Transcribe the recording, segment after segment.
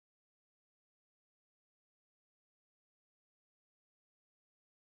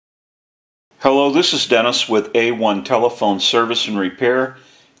Hello, this is Dennis with A1 Telephone Service and Repair,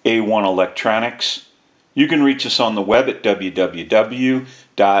 A1 Electronics. You can reach us on the web at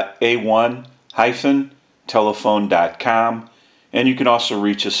www.a1-telephone.com, and you can also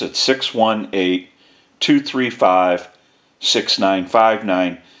reach us at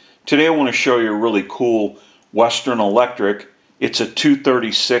 618-235-6959. Today I want to show you a really cool Western Electric. It's a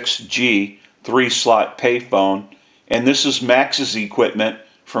 236G 3-slot payphone, and this is Max's equipment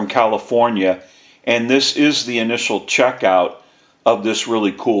from California, and this is the initial checkout of this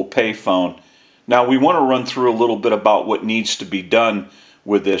really cool payphone. Now we want to run through a little bit about what needs to be done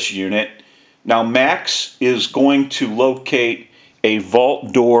with this unit. Now Max is going to locate a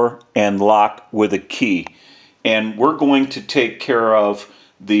vault door and lock with a key, and we're going to take care of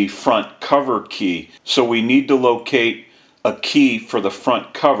the front cover key. So we need to locate a key for the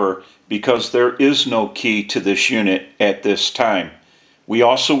front cover because there is no key to this unit at this time. We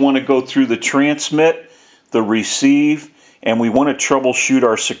also want to go through the transmit, the receive, and we want to troubleshoot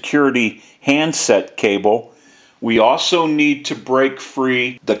our security handset cable. We also need to break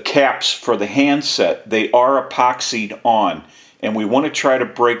free the caps for the handset. They are epoxied on, and we want to try to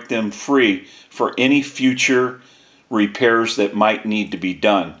break them free for any future repairs that might need to be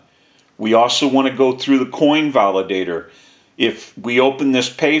done. We also want to go through the coin validator. If we open this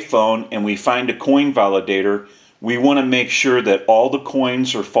payphone and we find a coin validator, we want to make sure that all the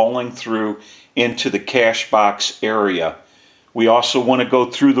coins are falling through into the cash box area. We also want to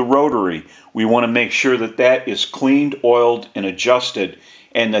go through the rotary. We want to make sure that that is cleaned, oiled, and adjusted,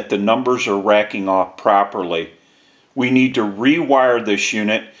 and that the numbers are racking off properly. We need to rewire this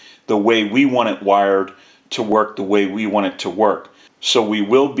unit the way we want it wired to work the way we want it to work. So we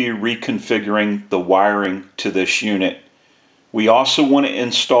will be reconfiguring the wiring to this unit. We also want to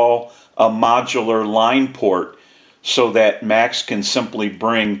install a modular line port so that Max can simply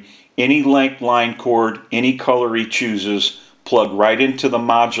bring any length line cord, any color he chooses, plug right into the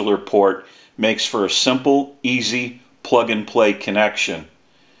modular port. Makes for a simple, easy plug-and-play connection.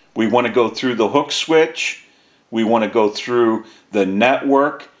 We want to go through the hook switch. We want to go through the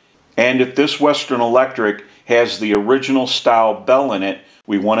network. And if this Western Electric has the original style bell in it,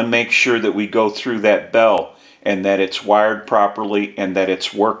 we want to make sure that we go through that bell and that it's wired properly and that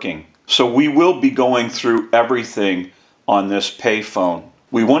it's working. So we will be going through everything on this payphone.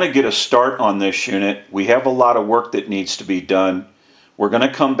 We want to get a start on this unit. We have a lot of work that needs to be done. We're going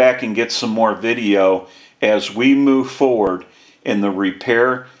to come back and get some more video as we move forward in the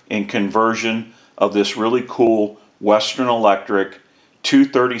repair and conversion of this really cool Western Electric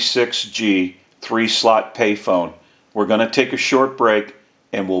 236G 3-slot payphone. We're going to take a short break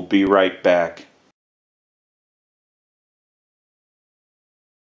and we'll be right back.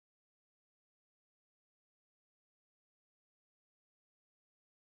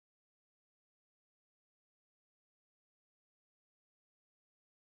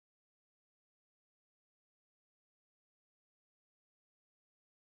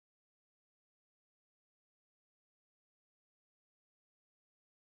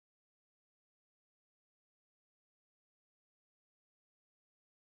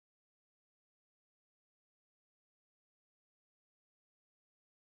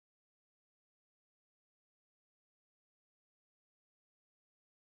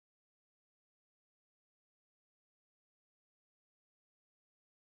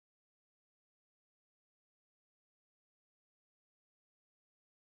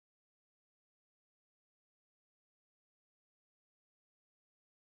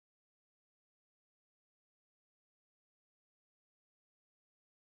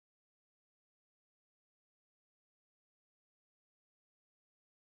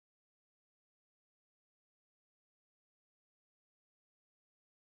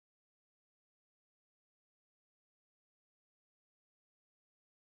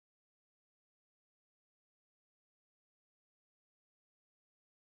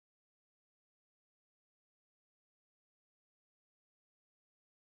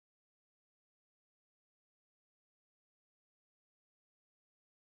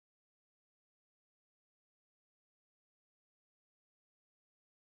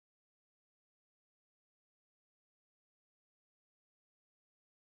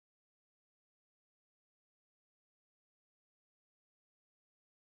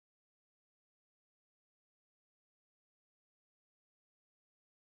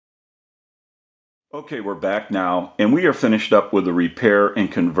 Okay, we're back now, and we are finished up with the repair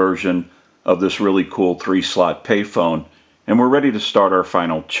and conversion of this really cool 3-slot payphone, and we're ready to start our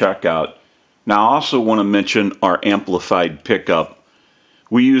final checkout. Now, I also want to mention our amplified pickup.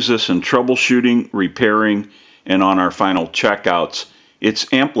 We use this in troubleshooting, repairing, and on our final checkouts.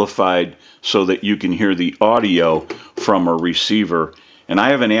 it's amplified so that you can hear the audio from a receiver. And I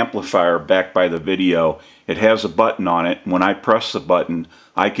have an amplifier back by the video. It has a button on it. When I press the button,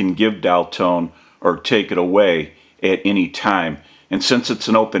 I can give dial tone or take it away at any time. And since it's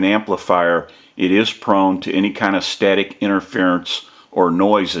an open amplifier, it is prone to any kind of static interference or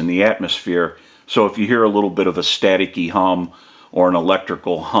noise in the atmosphere. So if you hear a little bit of a staticky hum or an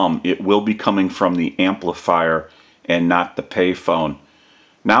electrical hum, it will be coming from the amplifier and not the payphone.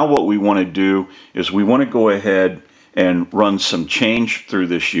 Now what we want to do is we want to go ahead and run some change through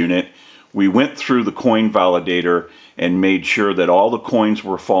this unit. We went through the coin validator and made sure that all the coins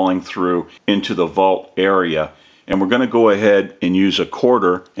were falling through into the vault area. And we're going to go ahead and use a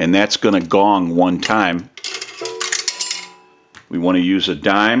quarter, and that's going to gong one time. We want to use a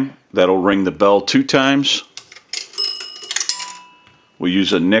dime. That'll ring the bell 2 times. We'll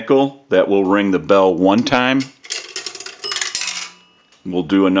use a nickel. That will ring the bell 1 time. We'll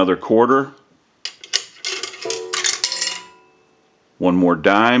do another quarter. One more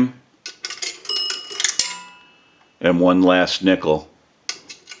dime. And one last nickel.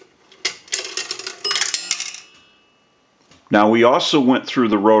 Now we also went through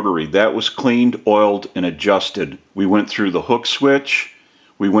the rotary. That was cleaned, oiled, and adjusted. We went through the hook switch.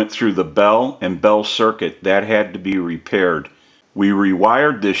 We went through the bell and bell circuit. That had to be repaired. We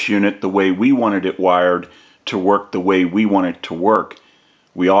rewired this unit the way we wanted it wired to work the way we want it to work.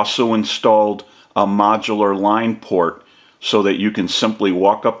 We also installed a modular line port so that you can simply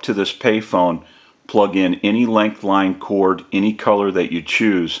walk up to this payphone, plug in any length line cord, any color that you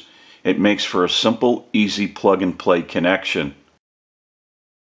choose. It makes for a simple, easy plug-and-play connection.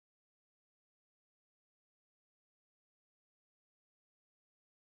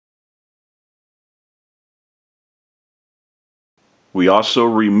 We also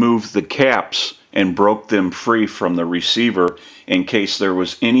removed the caps and broke them free from the receiver in case there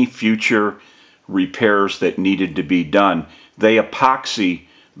was any future repairs that needed to be done. They epoxy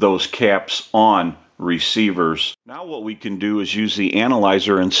those caps on receivers. Now what we can do is use the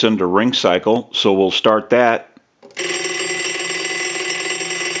analyzer and send a ring cycle, so we'll start that.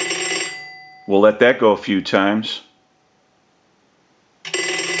 We'll let that go a few times.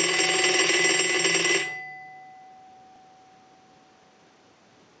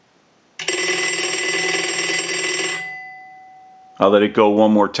 I'll let it go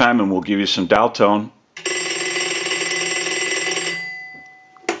one more time and we'll give you some dial tone.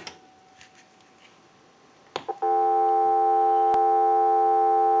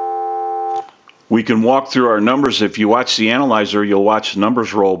 We can walk through our numbers. If you watch the analyzer, you'll watch the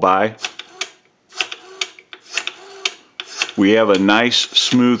numbers roll by. We have a nice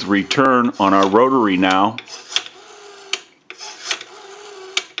smooth return on our rotary now.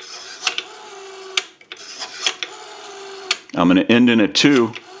 I'm going to end in a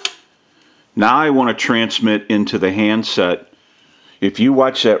 2. Now I want to transmit into the handset. If you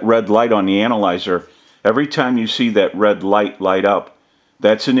watch that red light on the analyzer, every time you see that red light light up,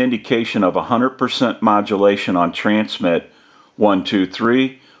 that's an indication of 100% modulation on transmit. 1, 2,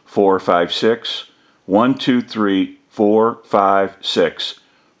 3, 4, 5, 6. 1, 2, 3, 4, 5, 6.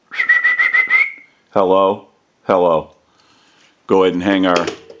 Hello, hello. Go ahead and hang our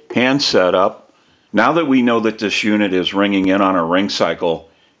handset up. Now that we know that this unit is ringing in on a ring cycle,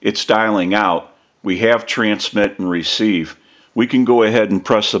 it's dialing out. We have transmit and receive. We can go ahead and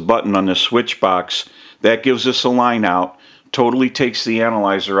press a button on the switch box. That gives us a line out. Totally takes the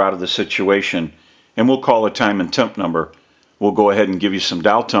analyzer out of the situation, and we'll call a time and temp number. We'll go ahead and give you some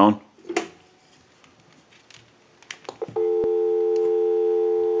dial tone.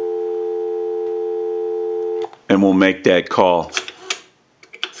 And we'll make that call.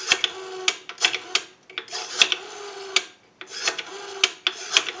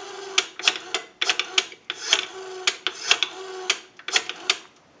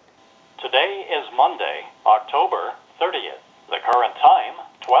 Today is Monday, October 30th. The current time,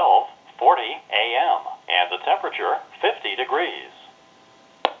 12:40 a.m. and the temperature, 50 degrees.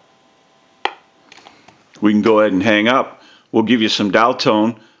 We can go ahead and hang up. We'll give you some dial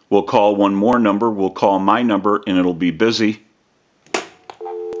tone. We'll call one more number. We'll call my number and it'll be busy.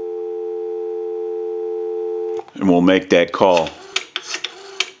 And we'll make that call.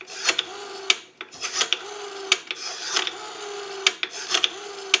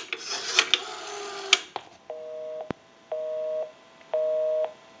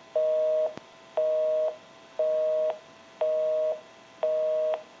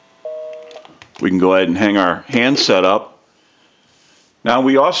 We can go ahead and hang our handset up. Now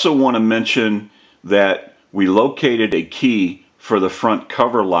we also want to mention that we located a key for the front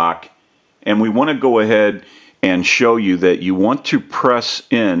cover lock, and we want to go ahead and show you that you want to press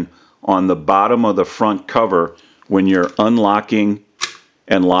in on the bottom of the front cover when you're unlocking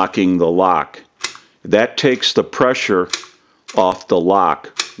and locking the lock. That takes the pressure off the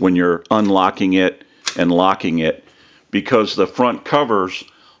lock when you're unlocking it and locking it, because the front covers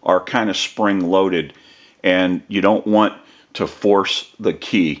are kind of spring loaded and you don't want to force the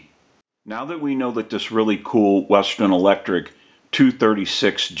key. Now that we know that this really cool Western Electric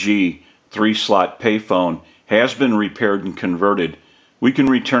 236G 3-slot payphone has been repaired and converted, we can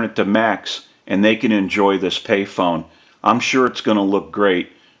return it to Max and they can enjoy this payphone. I'm sure it's going to look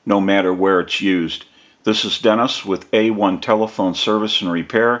great no matter where it's used. This is Dennis with A1 Telephone Service and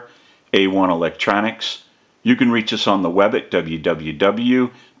Repair, A1 Electronics. You can reach us on the web at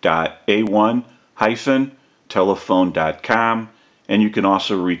www.a1-telephone.com, and you can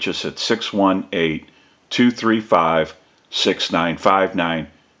also reach us at 618-235-6959.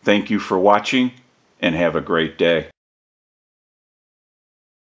 Thank you for watching and have a great day.